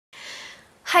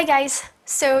Hi guys,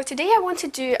 so today I want to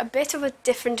do a bit of a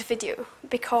different video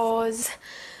because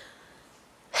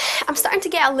I'm starting to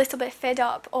get a little bit fed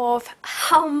up of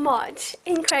how much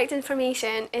incorrect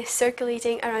information is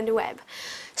circulating around the web.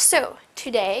 So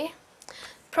today,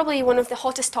 probably one of the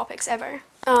hottest topics ever,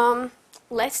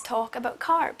 let's talk about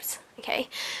carbs, okay?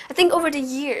 I think over the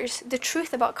years, the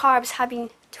truth about carbs have been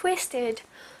twisted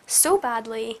so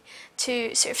badly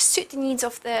to sort of suit the needs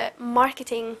of the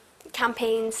marketing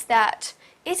campaigns that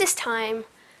it is time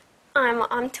I'm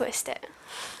untwist it.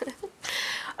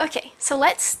 Okay, so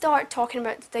let's start talking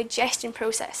about the digestion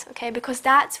process, okay, because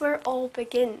that's where it all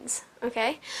begins,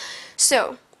 okay?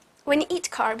 So, when you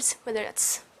eat carbs, whether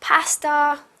it's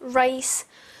pasta, rice,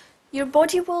 your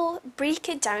body will break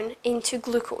it down into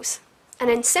glucose. And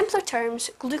in simpler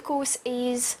terms, glucose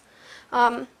is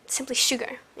simply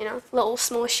sugar, little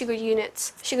small sugar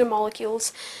units, sugar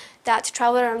molecules that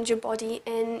travel around your body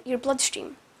in your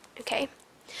bloodstream, okay?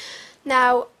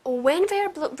 Now, when they are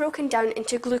broken down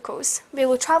into glucose, they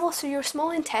will travel through your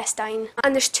small intestine,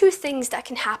 and there's two things that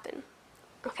can happen,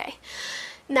 okay?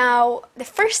 Now, the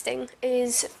first thing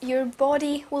is your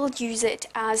body will use it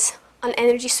as an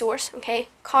energy source, okay?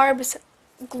 Carbs,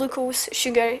 glucose,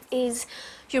 sugar is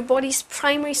your body's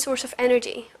primary source of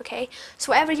energy, okay?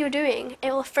 So whatever you're doing,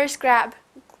 it will first grab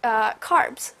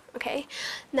carbs, okay?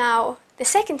 Now, the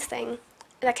second thing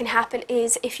that can happen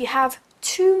is if you have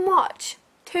too much,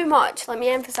 let me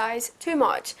emphasize, too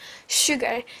much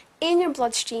sugar in your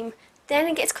bloodstream, then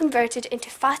it gets converted into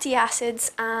fatty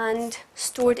acids and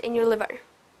stored in your liver.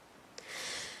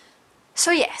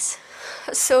 So yes,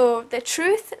 so the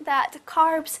truth that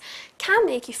carbs can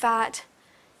make you fat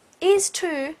is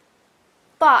true,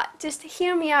 but just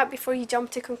hear me out before you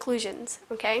jump to conclusions,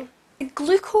 okay? The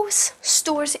glucose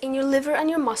stores in your liver and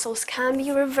your muscles can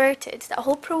be reverted, that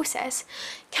whole process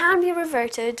can be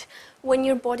reverted when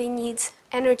your body needs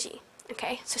energy,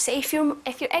 okay? So say if you're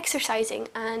exercising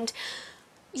and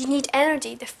you need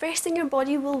energy, the first thing your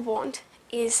body will want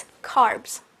is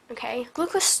carbs, okay?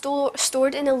 Glucose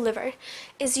stored in the liver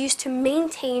is used to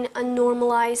maintain and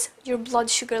normalize your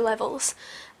blood sugar levels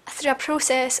through a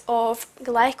process of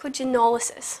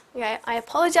glycogenolysis. Okay, I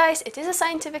apologize, it is a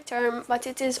scientific term, but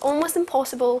it is almost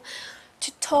impossible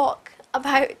to talk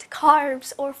about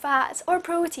carbs or fats or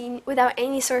protein without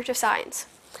any sort of science.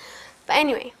 But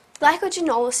anyway,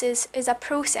 glycogenolysis is a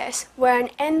process where an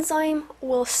enzyme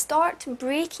will start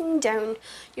breaking down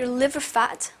your liver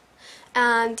fat,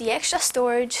 and the extra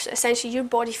storage, essentially your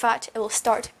body fat, it will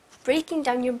start breaking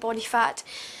down your body fat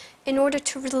in order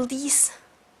to release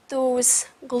those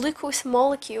glucose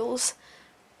molecules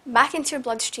back into your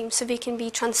bloodstream so they can be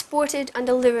transported and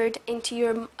delivered into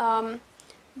your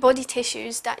body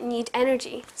tissues that need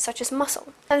energy, such as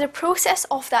muscle. And the process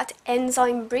of that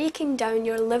enzyme breaking down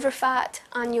your liver fat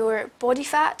and your body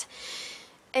fat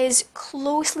is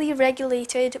closely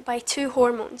regulated by two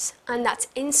hormones, and that's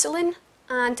insulin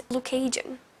and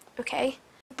glucagon, okay?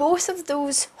 Both of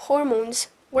those hormones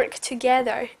work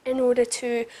together in order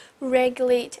to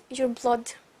regulate your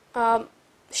blood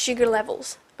sugar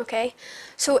levels, okay?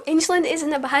 So insulin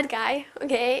isn't a bad guy,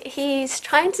 okay? He's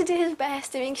trying to do his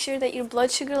best to make sure that your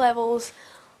blood sugar levels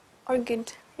are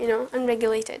good, and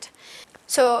regulated.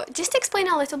 So just to explain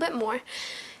a little bit more,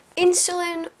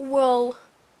 insulin will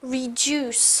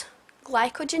reduce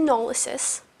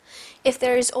glycogenolysis if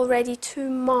there is already too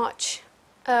much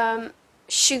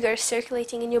sugar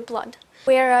circulating in your blood,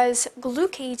 whereas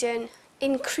glucagon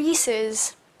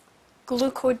increases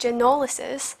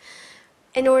glucogenolysis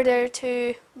in order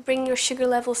to bring your sugar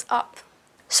levels up.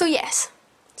 So yes,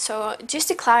 so just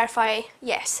to clarify,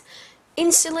 yes,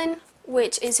 insulin,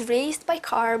 which is raised by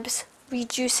carbs,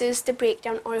 reduces the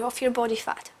breakdown of your body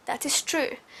fat. That is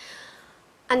true.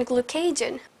 And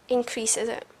glucagon increases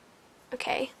it,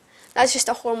 okay? That's just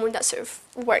a hormone that sort of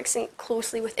works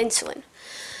closely with insulin.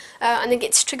 And it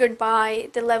gets triggered by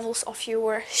the levels of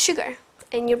your sugar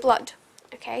in your blood,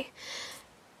 okay?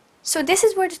 So this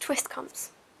is where the twist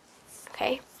comes,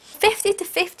 okay? 50 to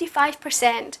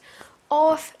 55%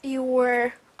 of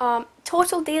your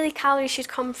total daily calories should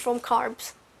come from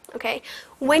carbs, okay?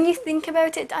 When you think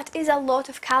about it, that is a lot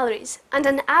of calories, and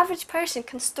an average person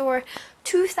can store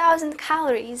 2,000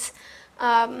 calories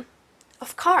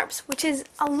of carbs, which is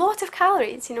a lot of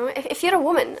calories, If you're a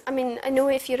woman, I mean, I know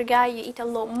if you're a guy, you eat a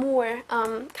lot more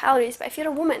calories, but if you're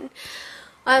a woman,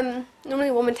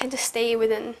 normally women tend to stay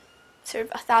within sort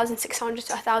of 1,600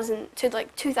 to 1,000 to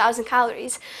like 2,000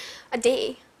 calories a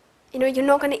day. You're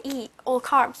not going to eat all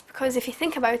carbs, because if you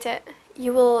think about it,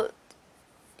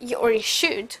 you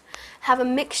should have a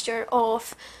mixture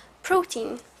of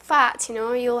protein, fat,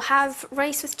 you'll have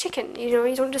rice with chicken, you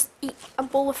don't just eat a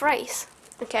bowl of rice.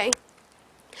 okay?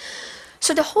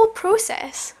 So the whole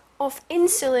process of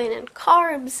insulin and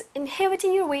carbs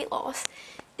inhibiting your weight loss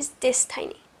is this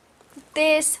tiny.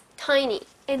 This tiny.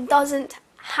 It doesn't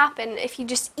happen if you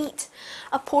just eat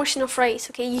a portion of rice,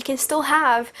 okay? You can still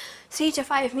have 3 to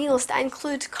 5 meals that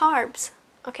include carbs,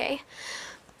 okay?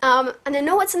 And I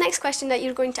know what's the next question that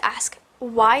you're going to ask.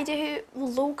 Why do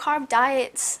low carb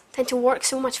diets tend to work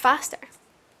so much faster?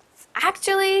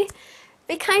 Actually,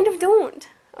 they kind of don't,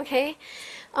 okay?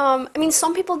 I mean,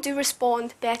 some people do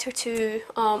respond better to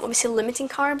obviously limiting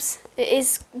carbs. It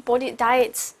is body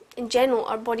diets in general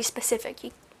are body specific,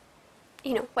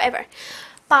 you know, whatever.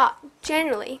 But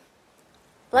generally,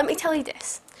 let me tell you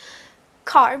this,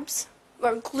 carbs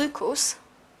or glucose,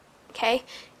 okay,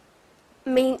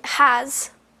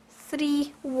 has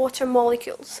 3 water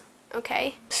molecules,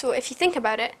 okay? So if you think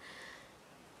about it,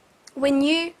 when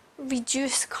you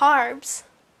reduce carbs,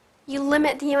 you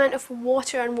limit the amount of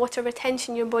water and water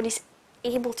retention your body's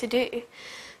able to do.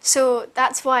 So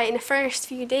that's why in the first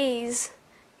few days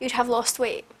you'd have lost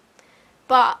weight.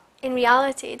 But in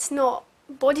reality, it's not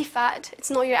body fat, it's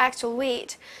not your actual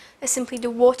weight, it's simply the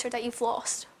water that you've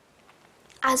lost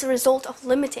as a result of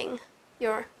limiting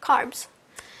your carbs.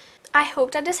 I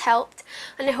hope that this helped,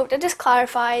 and I hope that this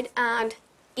clarified, and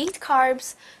eat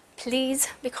carbs, please,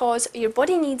 because your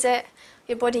body needs it.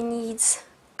 Your body needs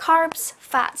carbs,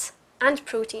 fats, and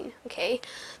protein, okay?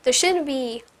 There shouldn't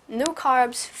be no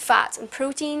carbs, fat, and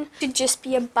protein. It should just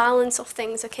be a balance of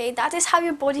things, okay? That is how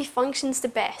your body functions the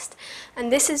best,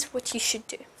 and this is what you should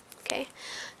do, okay?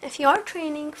 If you are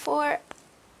training for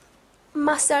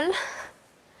muscle,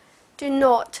 do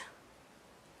not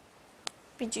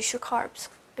reduce your carbs,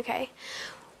 okay?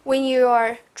 When you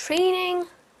are training,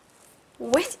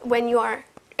 when you are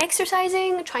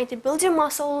exercising, trying to build your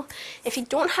muscle, if you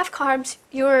don't have carbs,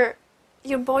 your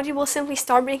body will simply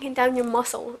start breaking down your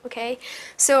muscle, okay?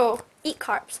 So eat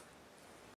carbs.